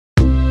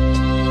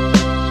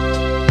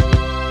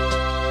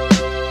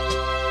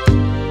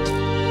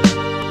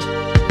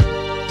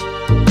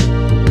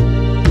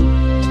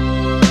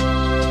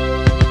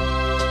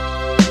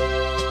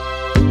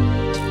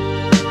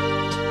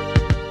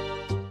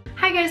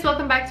guys,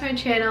 welcome back to my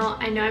channel.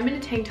 I know I'm in a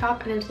tank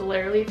top and it's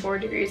literally 4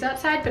 degrees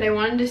outside, but I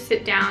wanted to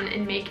sit down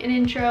and make an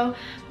intro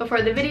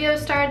before the video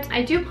starts.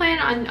 I do plan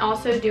on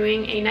also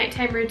doing a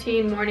nighttime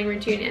routine, morning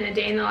routine, and a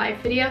day in the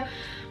life video,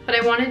 but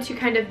I wanted to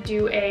kind of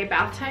do a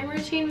bath time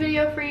routine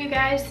video for you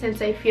guys since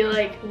I feel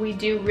like we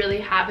do really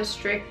have a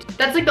strict,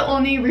 that's like the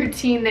only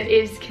routine that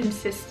is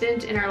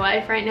consistent in our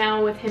life right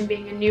now. With him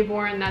being a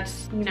newborn,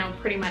 that's, you know,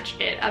 pretty much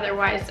it.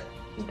 Otherwise,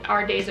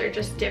 our days are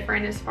just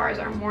different as far as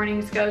our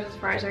mornings goes, as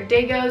far as our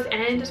day goes,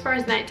 and as far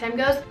as nighttime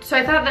goes. So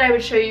I thought that I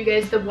would show you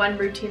guys the one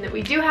routine that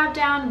we do have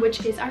down,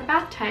 which is our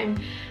bath time.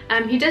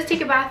 He does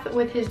take a bath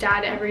with his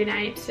dad every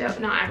night, so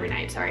not every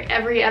night, sorry,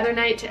 every other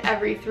night to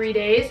every 3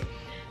 days.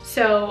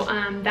 So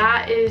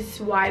that is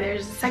why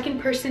there's a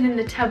second person in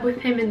the tub with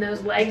him, and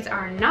those legs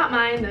are not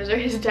mine, those are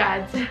his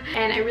dad's.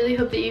 And I really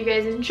hope that you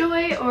guys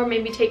enjoy, or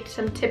maybe take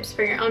some tips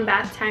for your own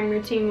bath time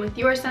routine with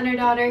your son or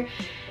daughter.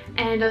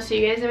 And I'll see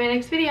you guys in my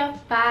next video.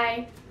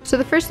 Bye! So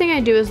the first thing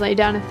I do is lay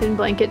down a thin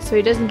blanket so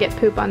he doesn't get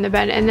poop on the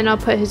bed, and then I'll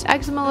put his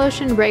eczema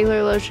lotion,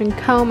 regular lotion,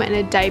 comb, and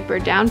a diaper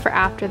down for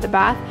after the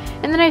bath.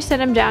 And then I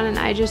set him down and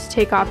I just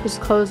take off his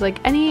clothes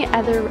like any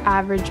other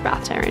average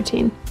bath time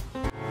routine.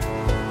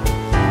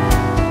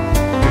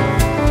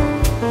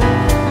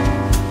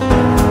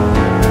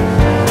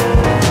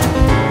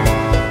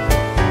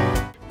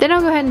 Then I'll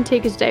go ahead and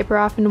take his diaper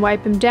off and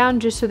wipe him down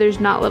just so there's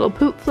not little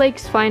poop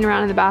flakes flying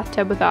around in the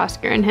bathtub with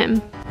Oscar and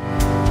him.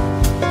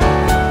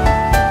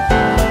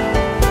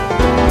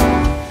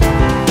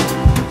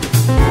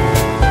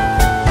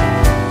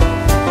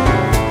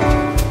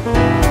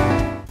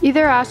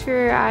 Either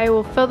Oscar or I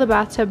will fill the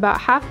bathtub about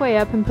halfway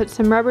up and put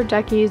some rubber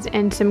duckies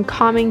and some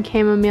calming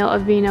chamomile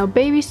Aveeno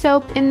baby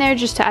soap in there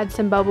just to add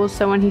some bubbles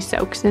so when he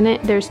soaks in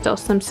it, there's still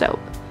some soap.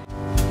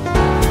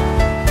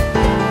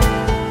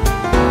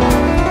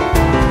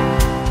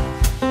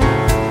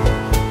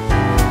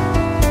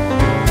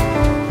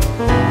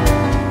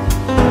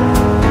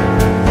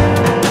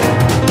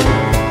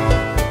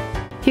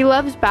 He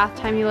loves bath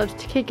time. He loves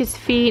to kick his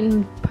feet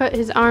and put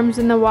his arms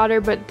in the water,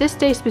 but this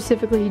day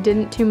specifically he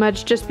didn't too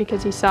much just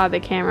because he saw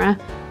the camera.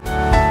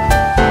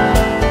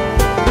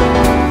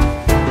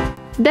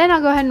 Then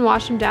I'll go ahead and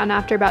wash him down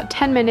after about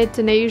 10 minutes,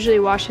 and I usually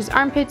wash his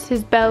armpits,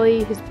 his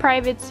belly, his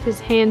privates, his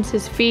hands,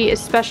 his feet,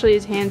 especially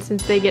his hands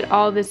since they get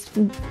all this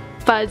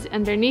fuzz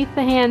underneath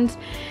the hands.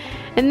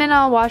 And then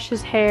I'll wash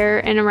his hair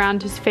and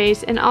around his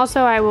face, and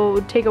also I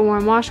will take a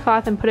warm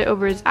washcloth and put it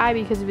over his eye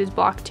because of his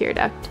blocked tear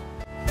duct.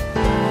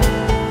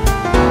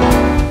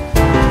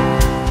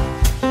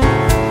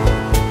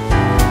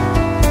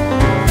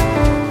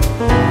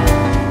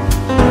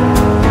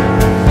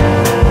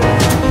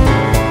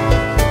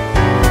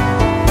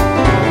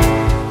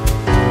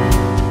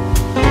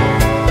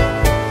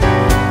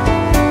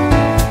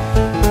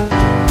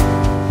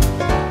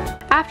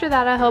 After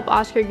that, I'll help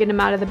Oscar get him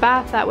out of the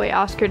bath, that way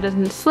Oscar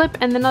doesn't slip,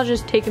 and then I'll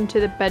just take him to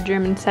the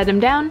bedroom and set him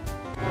down.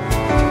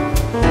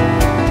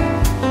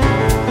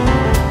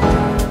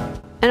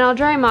 And I'll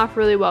dry him off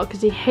really well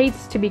because he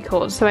hates to be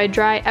cold, so I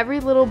dry every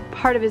little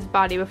part of his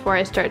body before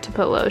I start to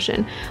put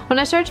lotion. When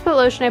I start to put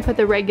lotion, I put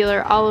the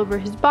regular all over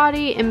his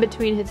body, in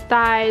between his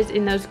thighs,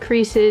 in those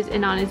creases,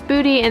 and on his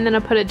booty, and then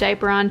I'll put a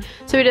diaper on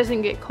so he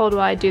doesn't get cold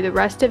while I do the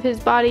rest of his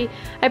body.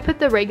 I put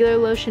the regular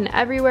lotion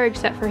everywhere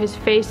except for his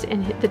face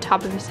and the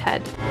top of his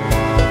head.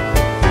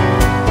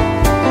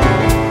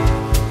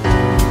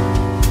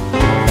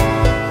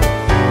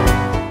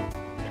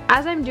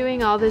 As I'm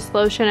doing all this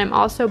lotion, I'm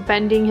also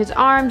bending his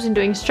arms and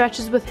doing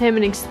stretches with him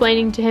and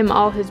explaining to him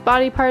all his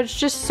body parts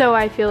just so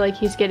I feel like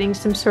he's getting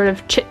some sort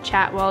of chit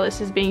chat while this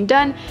is being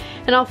done.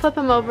 And I'll flip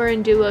him over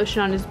and do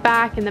lotion on his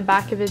back and the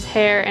back of his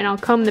hair, and I'll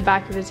comb the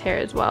back of his hair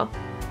as well.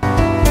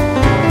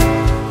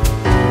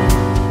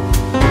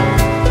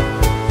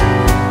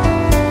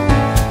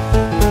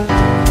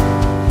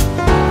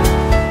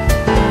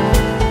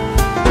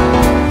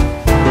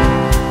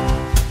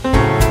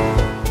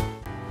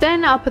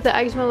 Then I'll put the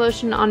eczema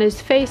lotion on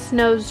his face,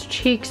 nose,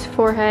 cheeks,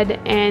 forehead,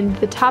 and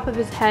the top of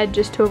his head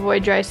just to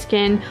avoid dry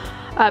skin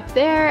up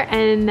there,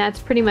 and that's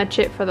pretty much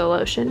it for the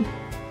lotion.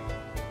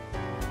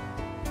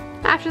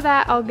 After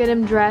that, I'll get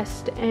him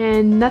dressed,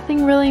 and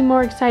nothing really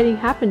more exciting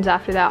happens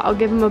after that. I'll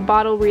give him a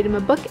bottle, read him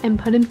a book, and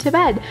put him to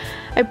bed.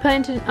 I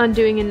plan on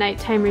doing a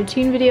nighttime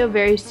routine video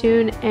very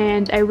soon,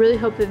 and I really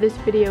hope that this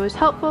video is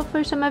helpful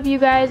for some of you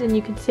guys and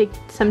you can take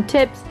some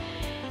tips.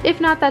 If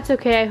not, that's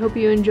okay. I hope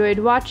you enjoyed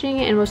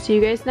watching, and we'll see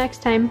you guys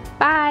next time.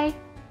 Bye!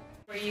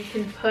 Where you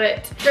can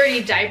put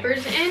dirty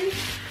diapers in.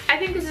 I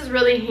think this is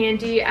really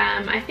handy.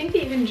 I think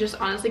that you can just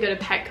honestly go to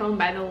Petco and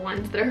buy the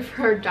ones that are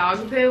for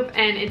dog poop,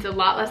 and it's a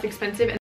lot less expensive.